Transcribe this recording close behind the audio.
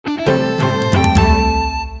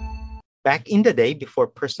Back in the day, before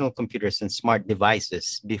personal computers and smart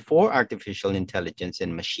devices, before artificial intelligence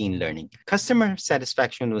and machine learning, customer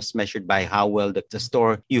satisfaction was measured by how well the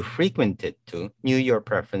store you frequented to knew your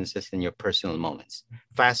preferences and your personal moments.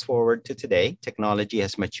 Fast forward to today, technology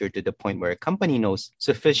has matured to the point where a company knows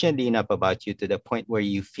sufficiently enough about you to the point where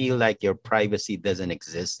you feel like your privacy doesn't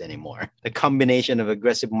exist anymore. The combination of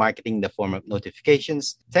aggressive marketing in the form of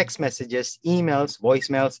notifications, text messages, emails,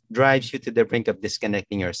 voicemails drives you to the brink of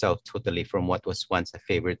disconnecting yourself totally from what was once a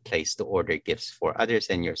favorite place to order gifts for others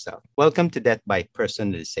and yourself. Welcome to Death by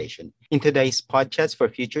Personalization. In today's podcast for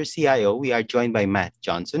Future CIO, we are joined by Matt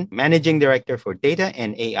Johnson, Managing Director for Data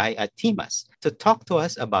and AI at TMAS, to talk to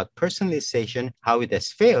us about personalization, how it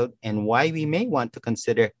has failed, and why we may want to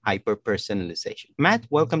consider hyper-personalization. Matt,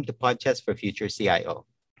 welcome to Podcast for Future CIO.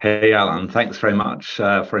 Hey, Alan. Thanks very much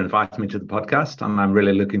for inviting me to the podcast. I'm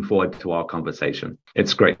really looking forward to our conversation.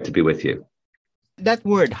 It's great to be with you. That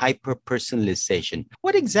word, hyper-personalization,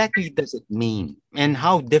 what exactly does it mean? And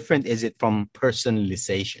how different is it from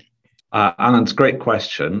personalization? Alan, it's a great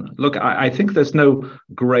question. Look, I think there's no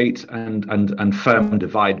great and firm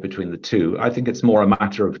divide between the two. I think it's more a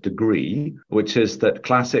matter of degree, which is that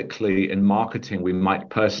classically in marketing, we might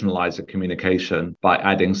personalize a communication by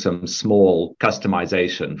adding some small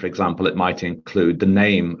customization. For example, it might include the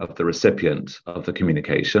name of the recipient of the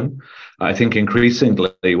communication. I think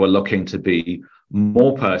increasingly we're looking to be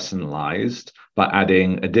more personalized by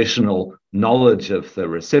adding additional knowledge of the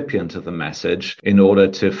recipient of the message in order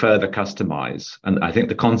to further customize. And I think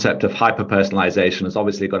the concept of hyper-personalization has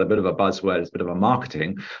obviously got a bit of a buzzword, it's a bit of a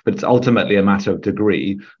marketing, but it's ultimately a matter of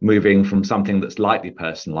degree, moving from something that's lightly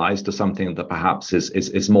personalized to something that perhaps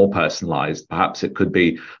is more personalized. Perhaps it could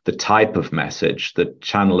be the type of message, the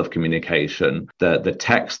channel of communication, the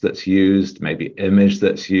text that's used, maybe image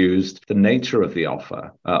that's used, the nature of the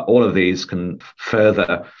offer. All of these can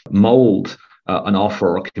further mold an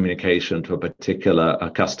offer or communication to a particular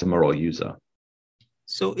customer or user.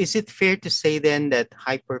 So is it fair to say then that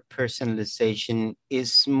hyper-personalization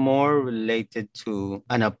is more related to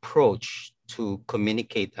an approach to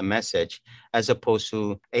communicate a message as opposed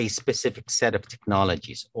to a specific set of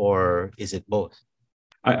technologies, or is it both?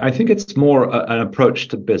 I think it's more an approach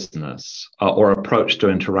to business or approach to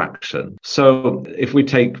interaction. So if we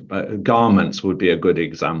take garments would be a good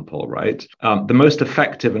example, right? The most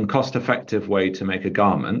effective and cost-effective way to make a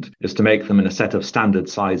garment is to make them in a set of standard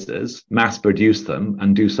sizes, mass produce them,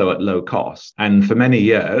 and do so at low cost. And for many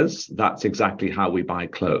years, that's exactly how we buy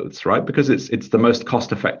clothes, right? Because it's the most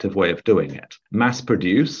cost-effective way of doing it. Mass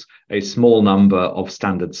produce a small number of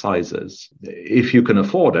standard sizes. If you can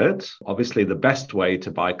afford it, obviously the best way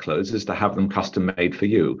to buy clothes is to have them custom made for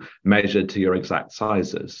you, measured to your exact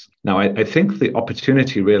sizes. Now, I think the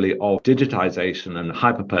opportunity really of digitization and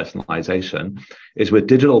hyper-personalization is with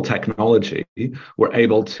digital technology, we're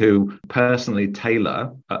able to personally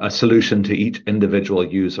tailor a solution to each individual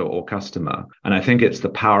user or customer. And I think it's the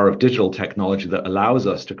power of digital technology that allows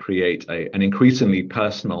us to create an increasingly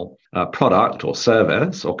personal product or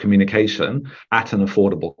service or communication at an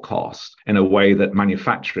affordable cost in a way that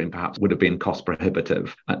manufacturing perhaps would have been cost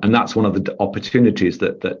prohibitive. And that's one of the opportunities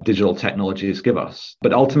that digital technologies give us.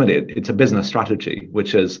 But ultimately, it's a business strategy,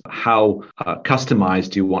 which is how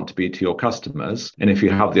customized you want to be to your customers. And if you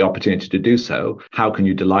have the opportunity to do so, how can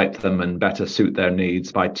you delight them and better suit their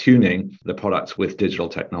needs by tuning the products with digital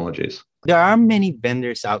technologies? There are many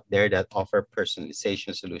vendors out there that offer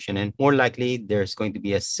personalization solution, and more likely there's going to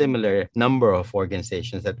be a similar number of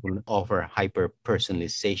organizations that will offer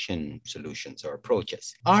hyper-personalization solutions or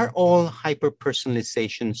approaches. Are all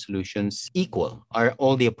hyper-personalization solutions equal? Are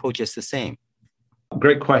all the approaches the same?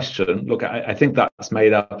 Great question. Look, I think that's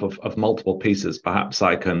made up of multiple pieces. Perhaps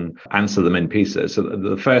I can answer them in pieces. So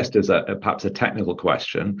the first is perhaps a technical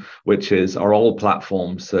question, which is, are all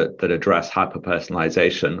platforms that address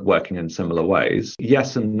hyper-personalization working in similar ways?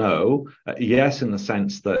 Yes and no. Yes, in the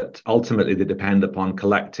sense that ultimately they depend upon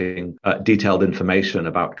collecting detailed information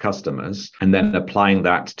about customers and then applying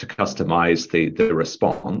that to customize the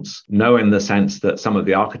response. No, in the sense that some of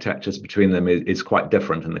the architectures between them is quite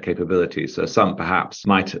different in the capability. So some perhaps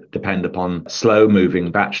might depend upon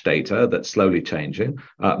slow-moving batch data that's slowly changing.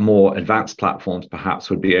 More advanced platforms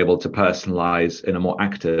perhaps would be able to personalize in a more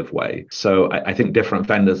active way. So I think different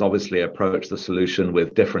vendors obviously approach the solution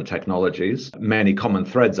with different technologies, many common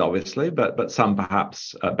threads obviously, but some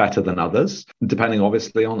perhaps better than others, depending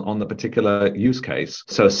obviously on the particular use case.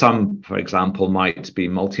 So some, for example, might be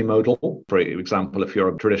multimodal. For example, if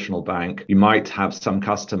you're a traditional bank, you might have some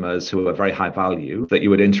customers who are very high value that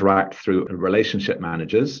you would interact through a relationship relationship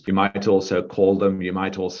managers. You might also call them. You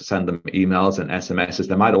might also send them emails and SMSs.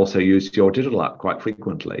 They might also use your digital app quite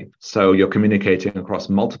frequently. So you're communicating across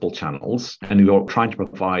multiple channels and you're trying to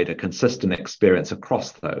provide a consistent experience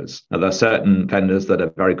across those. Now, there are certain vendors that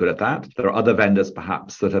are very good at that. There are other vendors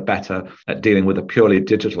perhaps that are better at dealing with a purely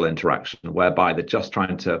digital interaction, whereby they're just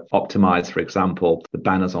trying to optimize, for example, the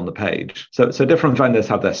banners on the page. So different vendors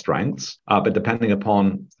have their strengths, but depending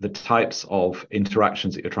upon the types of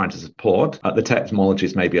interactions that you're trying to support, the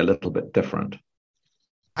technologies may be a little bit different.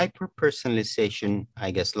 Hyper-personalization, I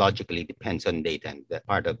guess, logically depends on data, and that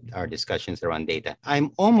part of our discussions around data.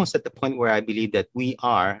 I'm almost at the point where I believe that we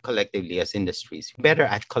are collectively as industries better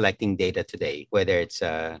at collecting data today, whether it's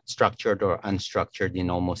structured or unstructured in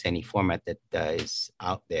almost any format that is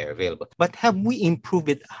out there available. But have we improved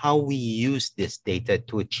it how we use this data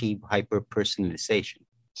to achieve hyper-personalization?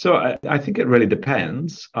 So I think it really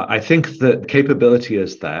depends. I think that capability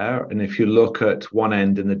is there. And if you look at one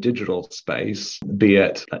end in the digital space, be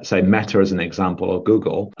it, let's say, Meta as an example or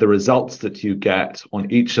Google, the results that you get on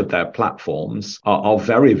each of their platforms are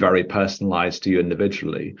very, very personalized to you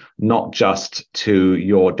individually, not just to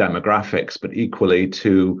your demographics, but equally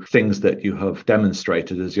to things that you have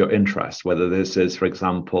demonstrated as your interest, whether this is, for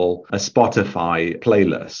example, a Spotify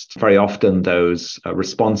playlist. Very often those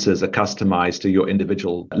responses are customized to your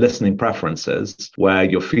individual listening preferences, where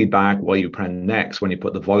your feedback, where you press next, when you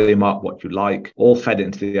put the volume up, what you like, all fed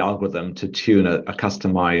into the algorithm to tune a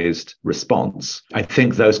customized response. I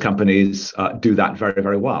think those companies do that very,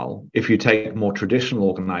 very well. If you take more traditional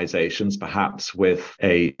organizations, perhaps with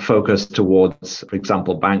a focus towards, for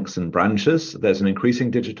example, banks and branches, there's an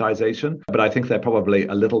increasing digitization, but I think they're probably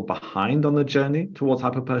a little behind on the journey towards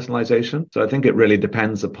hyper-personalization. So I think it really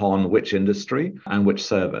depends upon which industry and which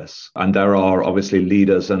service. And there are obviously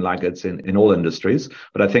leaders and laggards in all industries.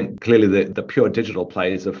 But I think clearly the pure digital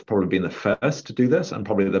players have probably been the first to do this and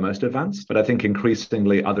probably the most advanced. But I think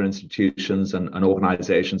increasingly other institutions and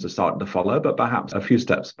organizations are starting to follow, but perhaps a few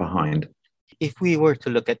steps behind. If we were to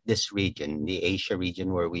look at this region, the Asia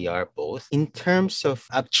region where we are both, in terms of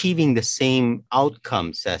achieving the same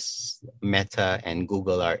outcomes as Meta and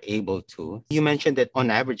Google are able to, you mentioned that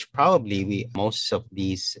on average, probably most of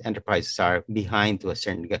these enterprises are behind to a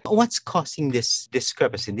certain degree. What's causing this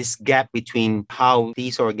discrepancy, this gap between how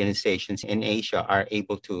these organizations in Asia are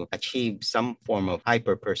able to achieve some form of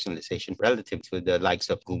hyper-personalization relative to the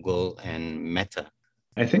likes of Google and Meta?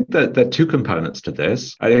 I think that there are two components to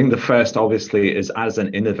this. I think the first, obviously, is as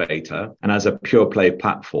an innovator and as a pure play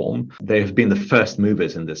platform, they have been the first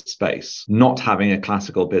movers in this space. Not having a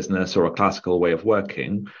classical business or a classical way of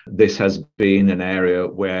working, this has been an area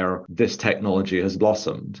where this technology has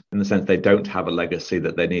blossomed in the sense they don't have a legacy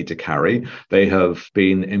that they need to carry. They have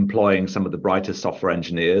been employing some of the brightest software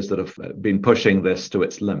engineers that have been pushing this to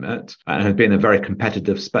its limit and have been a very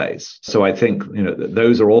competitive space. So I think,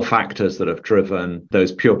 those are all factors that have driven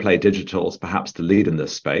those pure play digitals perhaps to lead in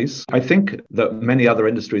this space. I think that many other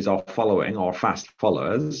industries are following or fast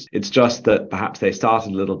followers. It's just that perhaps they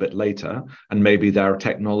started a little bit later and maybe their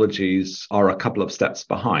technologies are a couple of steps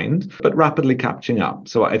behind, but rapidly catching up.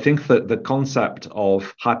 So I think that the concept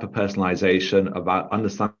of hyper-personalization, about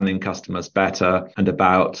understanding customers better and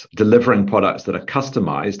about delivering products that are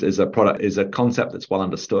customized is a concept that's well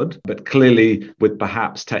understood, but clearly with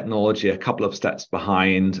perhaps technology a couple of steps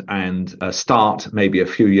behind and start maybe a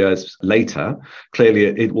few years later, clearly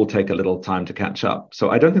it will take a little time to catch up. So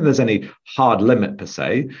I don't think there's any hard limit per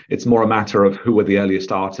se. It's more a matter of who were the earlier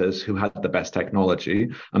starters, who had the best technology,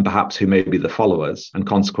 and perhaps who may be the followers, and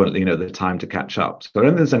consequently, the time to catch up. So I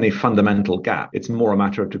don't think there's any fundamental gap. It's more a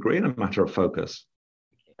matter of degree and a matter of focus.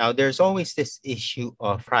 Now, there's always this issue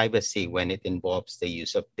of privacy when it involves the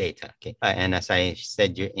use of data. Okay? And as I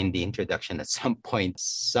said in the introduction, at some point,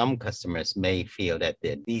 some customers may feel that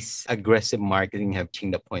these aggressive marketing have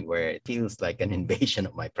reached the point where it feels like an invasion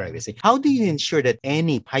of my privacy. How do you ensure that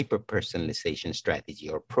any hyper-personalization strategy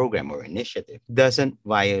or program or initiative doesn't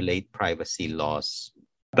violate privacy laws?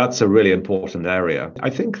 That's a really important area. I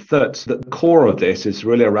think that the core of this is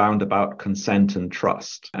really around about consent and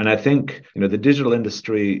trust. And I think, the digital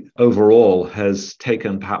industry overall has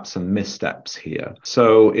taken perhaps some missteps here.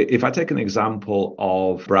 So if I take an example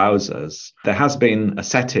of browsers, there has been a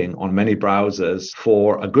setting on many browsers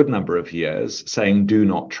for a good number of years saying do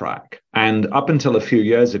not track. And up until a few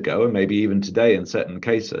years ago, and maybe even today in certain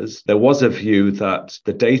cases, there was a view that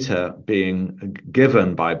the data being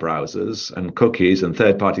given by browsers and cookies and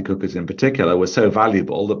third-party cookies in particular was so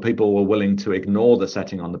valuable that people were willing to ignore the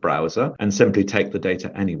setting on the browser and simply take the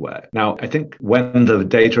data anywhere. Now, I think when the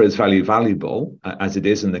data is valuable, as it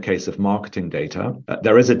is in the case of marketing data,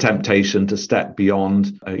 there is a temptation to step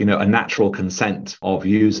beyond, a natural consent of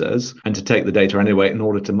users and to take the data anyway in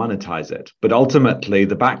order to monetize it. But ultimately,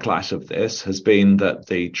 the backlash of this has been that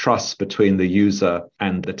the trust between the user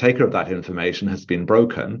and the taker of that information has been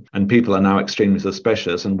broken, and people are now extremely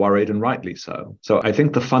suspicious and worried, and rightly so. So I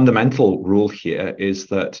think the fundamental rule here is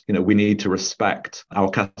that, we need to respect our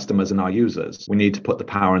customers and our users. We need to put the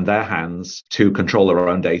power in their hands to control their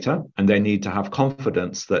own data, and they need to have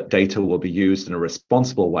confidence that data will be used in a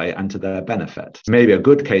responsible way and to their benefit. Maybe a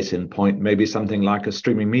good case in point may be something like a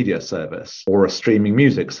streaming media service or a streaming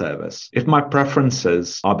music service. If my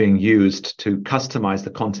preferences are being used to customize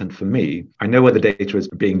the content for me, I know where the data is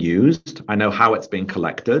being used, I know how it's being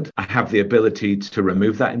collected, I have the ability to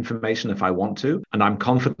remove that information if I want to, and I'm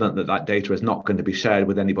confident that that data is not going to be shared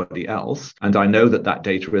with anybody else, and I know that that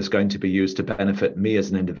data is going to be used to benefit me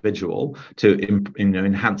as an individual, to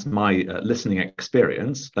enhance my listening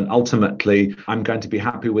experience, then ultimately I'm going to be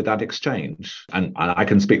happy with that exchange. And I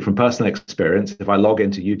can speak from personal experience. If I log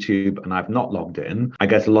into YouTube and I've not logged in, I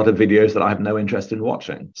get a lot of videos that I have no interest in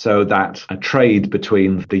watching. So that a trade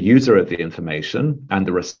between the user of the information and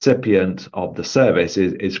the recipient of the service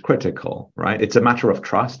is critical, right? It's a matter of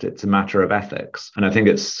trust. It's a matter of ethics. And I think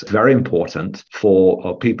it's very important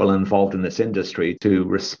for people involved in this industry to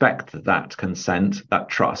respect that consent, that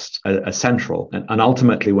trust as central. And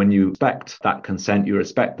ultimately, when you respect that consent, you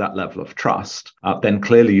respect that level of trust, then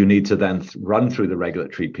clearly you need to then run through the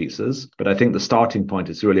regulatory pieces. But I think the starting point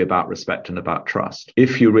is really about respect and about trust.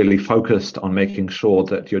 If you really focused on making sure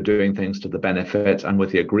that you're doing things to the benefit and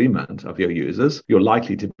with the agreement of your users, you're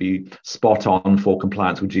likely to be spot on for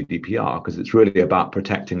compliance with GDPR, because it's really about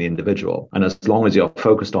protecting the individual. And as long as you're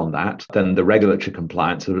focused on that, then the regulatory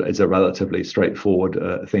compliance is a relatively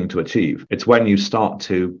straightforward thing to achieve. It's when you start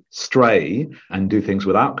to stray and do things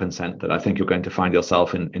without consent that I think you're going to find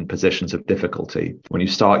yourself in positions of difficulty. When you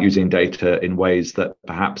start using data in ways that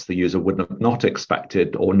perhaps the user would have not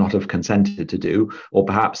expected or not have consented to do, or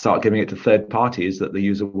perhaps start giving it to third parties that the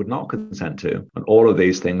user would not consent to. And all of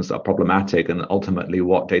these things are problematic, and ultimately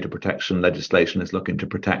what data protection legislation is looking to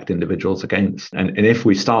protect individuals against. And if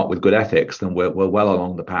we start with good ethics, then we're well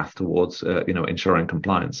along the path towards ensuring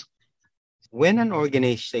compliance. When an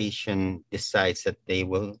organization decides that they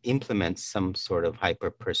will implement some sort of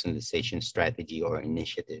hyper-personalization strategy or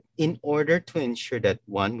initiative, in order to ensure that,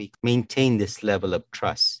 one, we maintain this level of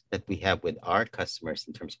trust that we have with our customers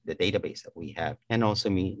in terms of the database that we have, and also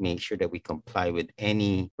make sure that we comply with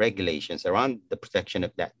any regulations around the protection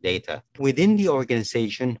of that data, within the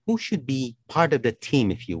organization, who should be part of the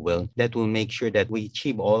team, if you will, that will make sure that we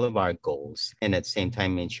achieve all of our goals, and at the same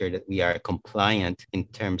time ensure that we are compliant in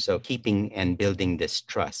terms of keeping and building this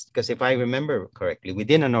trust? Because if I remember correctly,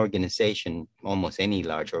 within an organization, almost any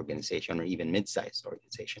large organization or even mid-sized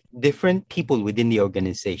organization, different people within the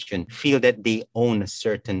organization feel that they own a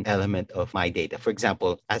certain element of my data. For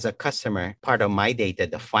example, as a customer, part of my data,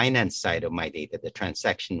 the finance side of my data, the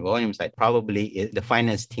transaction volume side, probably the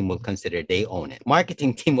finance team will consider they own it.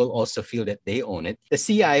 Marketing team will also feel that they own it. The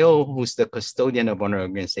CIO, who's the custodian of one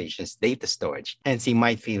organization's data storage, hence he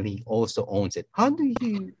might feel he also owns it. How do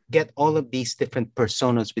you get all of these different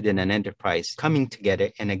personas within an enterprise coming together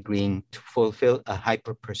and agreeing to fulfill a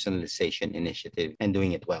hyper-personalization initiative and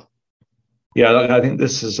doing it well? Yeah, I think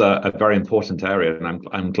this is a very important area, and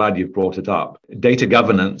I'm glad you've brought it up. Data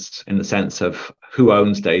governance, in the sense of who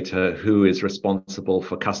owns data, who is responsible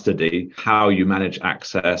for custody, how you manage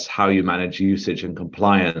access, how you manage usage and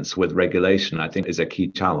compliance with regulation, I think is a key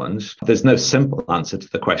challenge. There's no simple answer to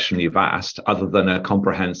the question you've asked, other than a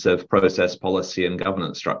comprehensive process, policy, and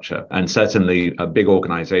governance structure. And certainly big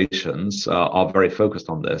organizations are very focused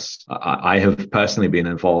on this. I have personally been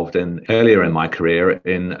involved earlier in my career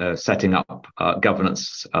in setting up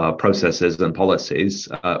governance processes and policies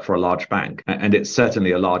for a large bank. And it's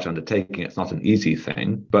certainly a large undertaking. It's not an easy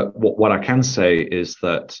thing. But what I can say is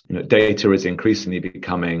that data is increasingly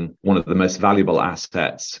becoming one of the most valuable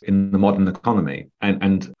assets in the modern economy.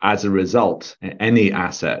 And as a result, any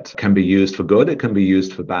asset can be used for good. It can be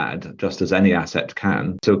used for bad, just as any asset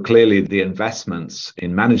can. So clearly the investments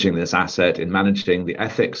in managing this asset, in managing the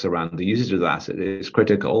ethics around the usage of the asset is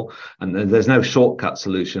critical. And there's no shortcut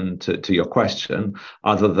solution to your question,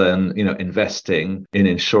 other than, investing in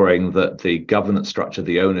ensuring that the governance structure,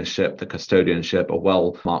 the ownership, the custodianship are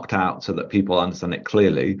well marked out so that people understand it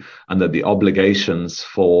clearly, and that the obligations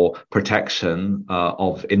for protection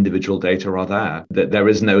of individual data are there. That there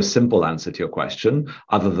is no simple answer to your question,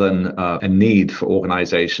 other than a need for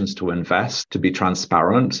organizations to invest, to be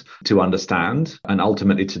transparent, to understand, and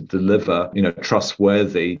ultimately to deliver,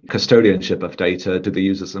 trustworthy custodianship of data to the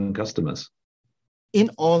users and customers. In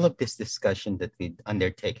all of this discussion that we've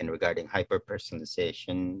undertaken regarding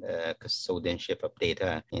hyper-personalization, custodianship of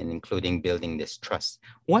data, and including building this trust,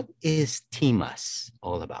 what is TMUS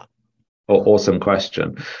all about? Awesome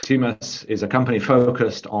question. TMUS is a company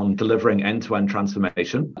focused on delivering end-to-end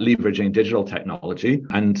transformation, leveraging digital technology.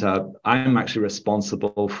 And I'm actually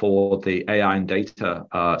responsible for the AI and Data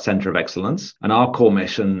Center of Excellence. And our core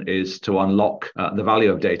mission is to unlock the value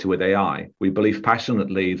of data with AI. We believe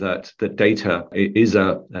passionately that data is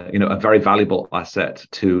a very valuable asset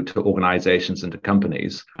to organizations and to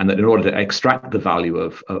companies. And that in order to extract the value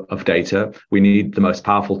of data, we need the most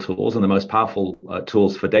powerful tools. And the most powerful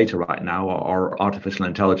tools for data right now are artificial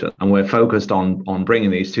intelligence, and we're focused on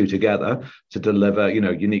bringing these two together to deliver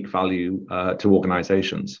unique value to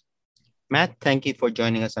organizations. Matt, thank you for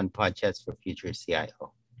joining us on Podchats for Future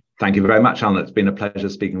CIO. Thank you very much, Alan. It's been a pleasure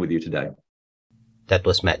speaking with you today. That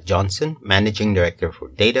was Matt Johnson, Managing Director for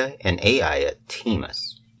Data and AI at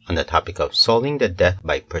TMUS, on the topic of solving the death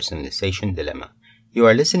by personalization dilemma. You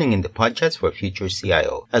are listening in the Podchats for Future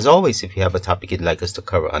CIO. As always, if you have a topic you'd like us to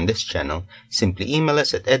cover on this channel, simply email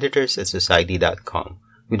us at editors@society.com.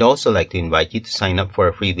 We'd also like to invite you to sign up for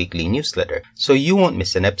a free weekly newsletter so you won't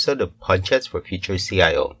miss an episode of Podchats for Future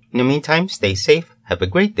CIO. In the meantime, stay safe, have a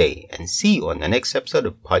great day, and see you on the next episode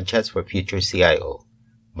of Podchats for Future CIO.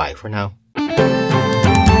 Bye for now.